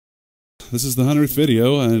this is the 100th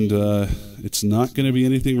video, and it's not going to be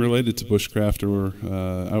anything related to bushcraft or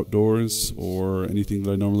outdoors or anything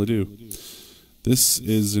that I normally do. This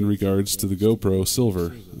is in regards to the GoPro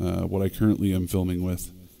Silver, what I currently am filming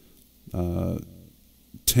with.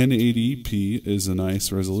 1080p is a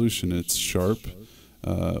nice resolution. It's sharp,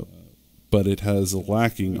 but it has a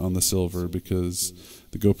lacking on the Silver because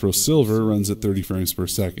the GoPro Silver runs at 30 frames per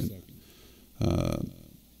second.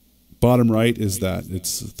 Bottom right is that.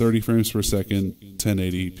 It's 30 frames per second,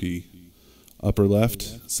 1080p. Upper left,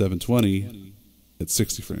 720 at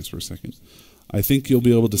 60 frames per second. I think you'll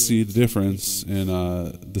be able to see the difference in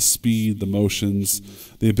the speed, the motions,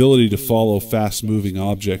 the ability to follow fast-moving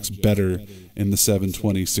objects better in the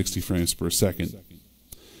 720, 60 frames per second.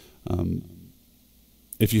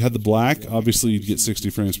 If you had the black, obviously you'd get 60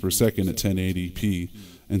 frames per second at 1080p.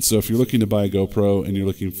 And so if you're looking to buy a GoPro and you're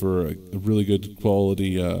looking for a really good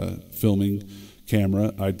quality filming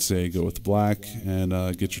camera, I'd say go with the black and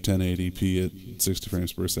get your 1080p at 60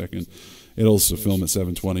 frames per second. It'll also film at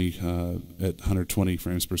 720 at 120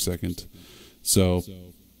 frames per second. So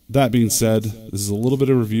that being said, this is a little bit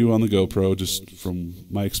of review on the GoPro, just from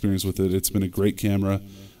my experience with it. It's been a great camera.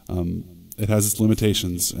 It has its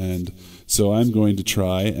limitations, and so I'm going to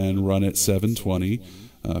try and run at 720p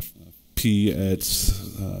at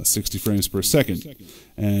 60 frames per second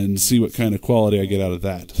and see what kind of quality I get out of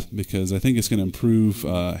that, because I think it's going to improve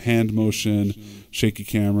hand motion, shaky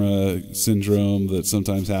camera syndrome that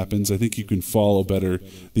sometimes happens. I think you can follow better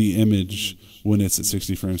the image when it's at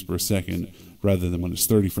 60 frames per second rather than when it's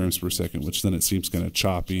 30 frames per second, which then it seems kind of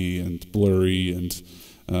choppy and blurry and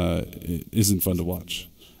it isn't fun to watch.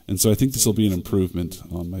 And so I think this will be an improvement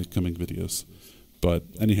on my coming videos. But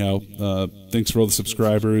anyhow, thanks for all the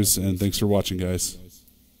subscribers, and thanks for watching, guys.